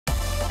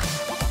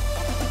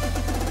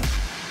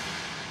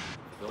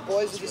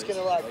boys are just going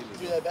to, like,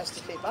 do their best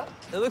to keep up?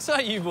 It looks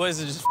like you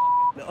boys are just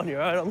on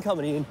your own. I'm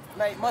coming in.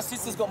 Mate, my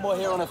sister's got more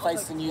hair on her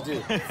face than you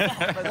do.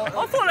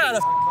 I thought I had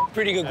a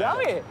pretty good go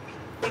here.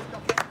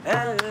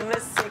 I'm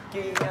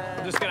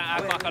just going to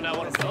act like I know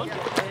what I'm doing.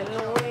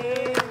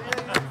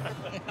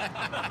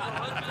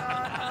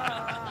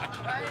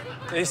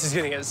 This is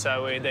going to get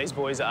so weird. These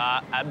boys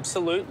are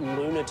absolute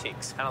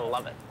lunatics, and I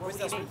love it.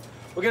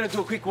 We're going to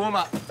do a quick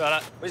warm-up.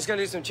 Right. We're just going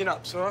to do some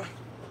chin-ups, all right?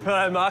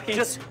 Right, Marky.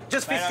 Just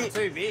 50. Mate, I'm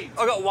too big.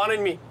 I got one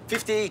in me.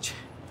 50 each.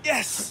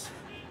 Yes!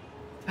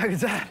 How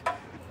good's that?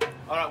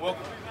 All right,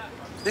 welcome.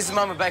 This is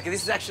Mama Baker.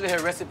 This is actually her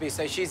recipe,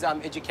 so she's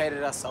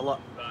educated us a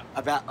lot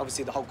about,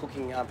 obviously, the whole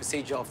cooking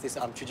procedure of this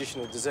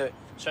traditional dessert.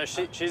 So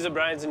she's the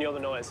brains and you're the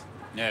noise.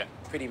 Yeah.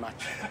 Pretty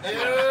much. we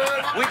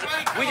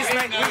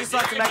just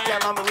like to make our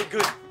mama look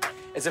good.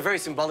 It's a very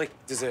symbolic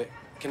dessert,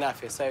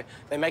 Knafeh, so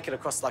they make it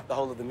across, like, the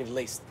whole of the Middle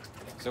East.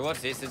 So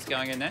what's this that's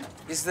going in there?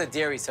 This is a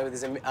dairy, so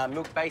there's a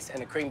milk base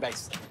and a cream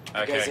base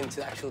that goes into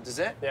the actual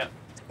dessert. Yeah.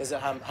 There's a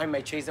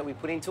homemade cheese that we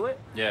put into it.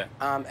 Yeah.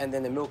 And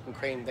then the milk and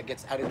cream that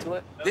gets added to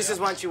it. This is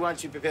once you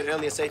prepared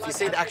earlier. So if you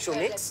see the actual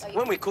mix,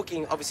 when we're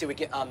cooking, obviously we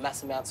get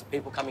mass amounts of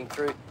people coming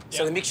through.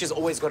 So the mixture's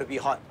always got to be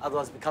hot,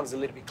 otherwise it becomes a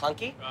little bit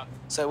clunky. Right.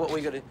 So what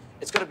we got to,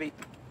 it's got to be.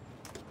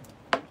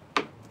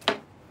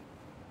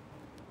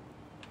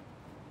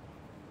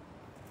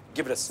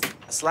 Give it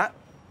a slap.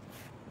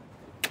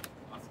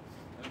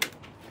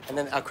 And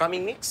then our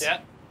crumbing mix.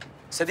 Yeah.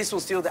 So this will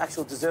seal the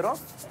actual dessert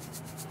off.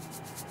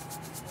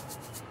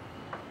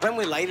 When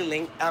we're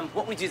ladling,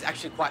 what we do is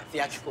actually quite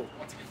theatrical.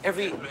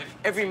 Every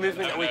movement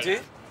that we do,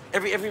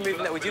 every movement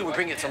that we do, we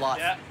bring it to life.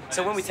 Yeah.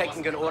 So when we take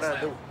an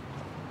order,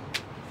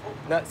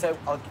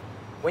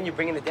 when you're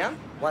bringing it down,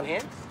 one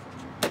hand,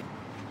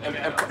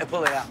 and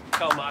pull it out.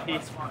 Go, Marky.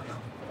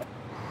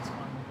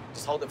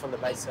 Just hold it from the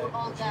base. So.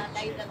 Hold the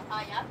ladle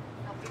higher.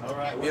 All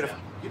right. Beautiful.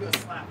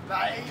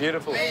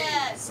 Beautiful.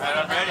 Yes. Mate,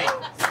 I'm ready.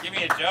 Give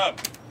me a job.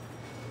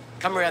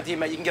 Come around here,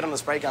 mate. You can get on the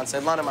spray gun. So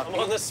line them up. I'm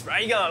on the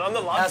spray gun. I'm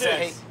the love How's that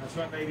juice. heat? That's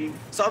right, baby.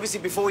 So obviously,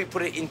 before we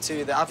put it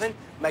into the oven,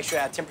 make sure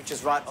our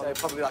temperature's right. So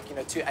probably like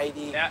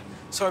 280. Yeah.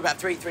 So about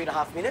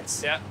 3.5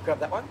 minutes. Yeah. Grab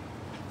that one.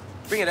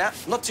 Bring it out.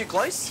 Not too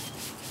close.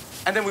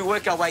 And then we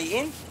work our way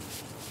in.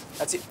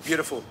 That's it.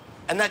 Beautiful.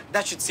 And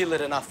that should seal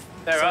it enough.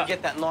 There, so right. we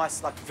get that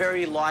nice, like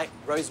very light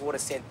rosewater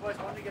scent.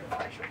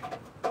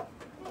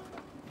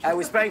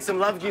 We're spraying some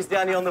love juice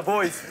down here on the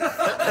boys.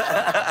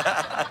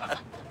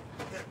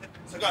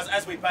 So guys,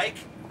 as we bake,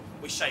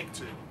 we shake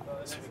too.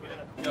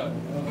 Go.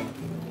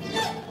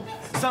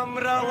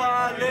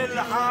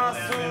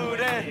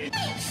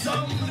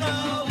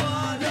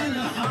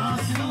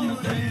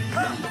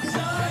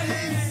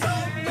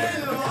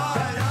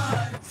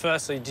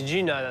 Firstly, did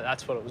you know that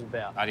that's what it was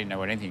about? I didn't know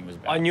what anything was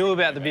about. I knew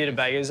about the bearded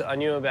bakers. I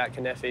knew about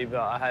Knafeh, but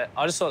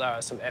I just thought they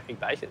were some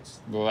epic bakers.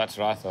 Well, that's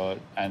what I thought,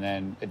 and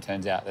then it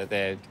turns out that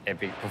they're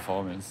epic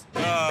performers.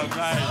 Oh,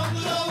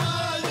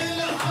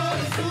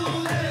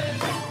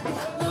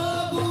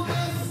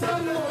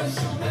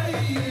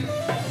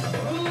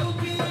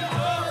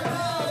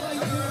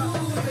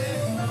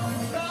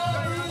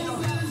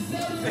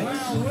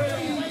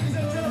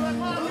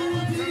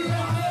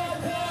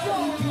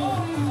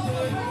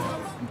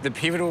 The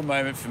pivotal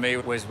moment for me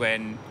was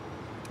when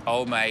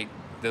old mate,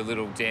 the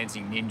little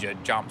dancing ninja,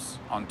 jumps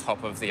on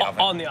top of the oven.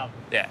 On the oven?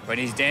 Yeah, when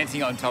he's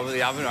dancing on top of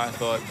the oven, I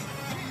thought,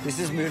 this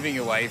is moving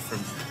away from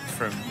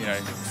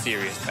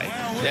serious baking.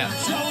 Yeah.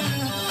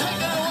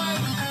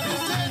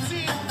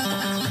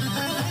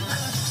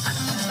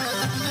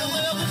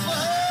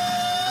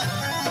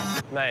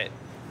 Mate,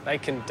 they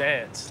can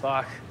dance.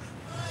 Like,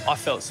 I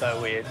felt so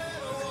weird.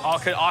 I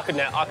could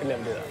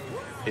never do that.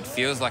 It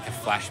feels like a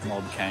flash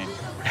mob cane.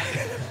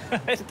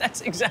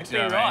 That's exactly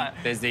You know what I right.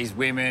 mean? There's these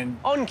women.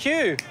 On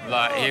cue.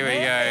 Like, here we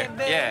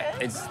go. Yeah,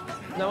 it's...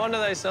 No wonder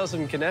they sell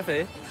some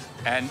Knafeh.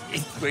 And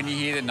when you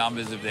hear the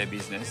numbers of their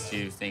business,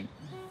 you think...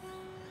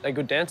 They're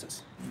good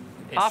dancers.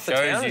 It Half the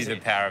town shows you is the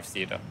it. power of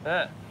theatre.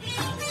 Yeah.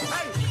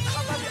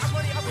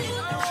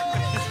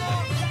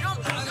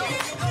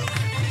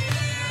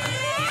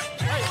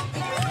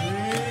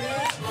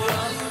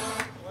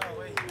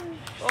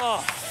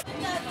 Oh.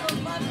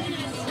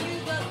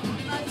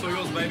 So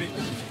yours, baby.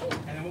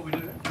 And then what we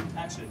do?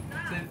 Action.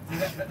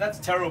 That's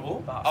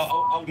terrible.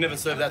 I would never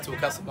serve that to a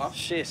customer.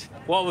 Shit.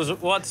 What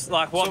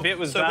bit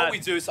was so bad? what we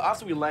do? So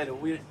after we ladle,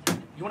 you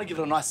want to give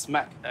it a nice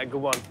smack. A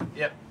good one.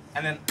 Yep.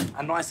 And then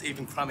a nice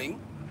even crumbing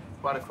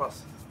right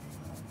across.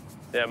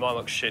 Yeah, mine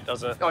looks shit,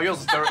 doesn't it? Oh, yours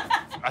is terrible.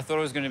 I thought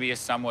it was going to be a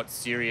somewhat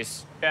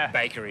serious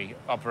bakery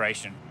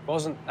operation.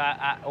 Wasn't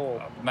at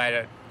all.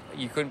 Mate,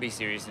 you couldn't be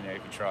serious in there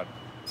if you tried.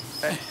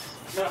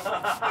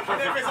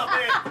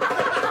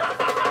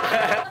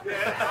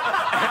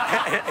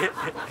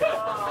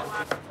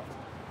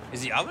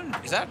 Is the oven?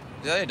 Is that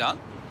done?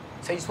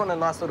 So you just want a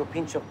nice little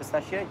pinch of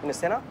pistachio in the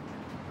centre.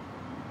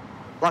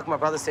 Like my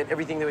brother said,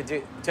 everything that we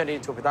do, turn it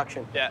into a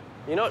production. Yeah.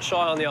 You're not shy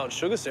on the old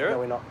sugar syrup. No,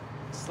 we're not.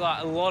 It's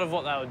like a lot of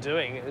what they were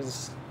doing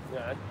is,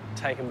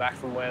 taken back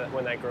from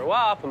when they grew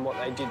up and what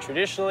they did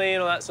traditionally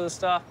and all that sort of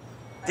stuff.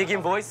 Dig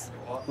in, boys.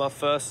 My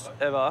first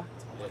ever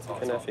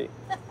Knafeh.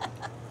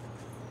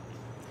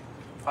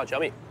 Oh,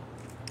 yummy.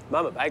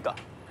 Mama Baker.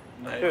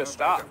 You're a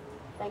star.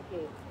 Thank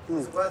you.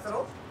 Is it worth it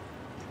all?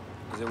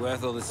 Is it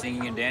worth all the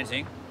singing and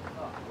dancing?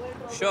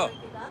 Sure.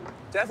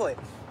 Definitely.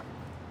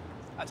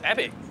 That's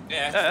epic.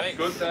 Yeah.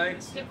 Good,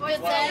 thanks. Good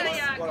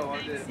thanks.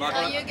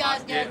 So you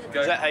guys go.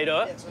 Is that how you do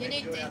it? You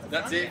need to.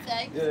 That's it.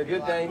 Thanks. Yeah,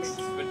 good, thanks.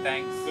 Good,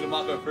 thanks. Got a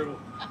mark of approval.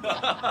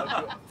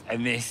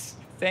 And this.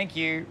 Thank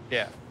you.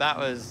 Yeah, that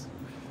was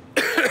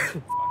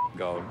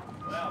Gold.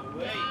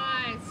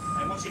 Nice.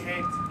 And what's your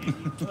hand?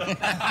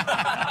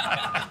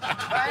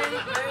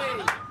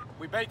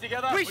 We bake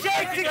together. We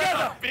shake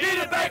together.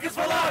 Beer bakers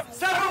for life.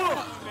 Sabu.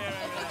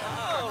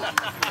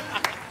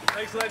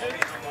 Thanks, legend.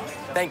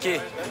 Thank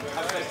you.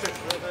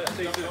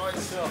 See you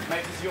soon.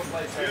 Mate, this is your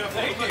place.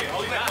 Thank you.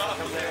 I'll be back.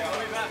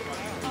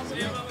 See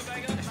you.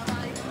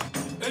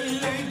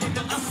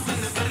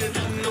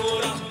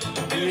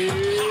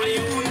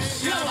 See you.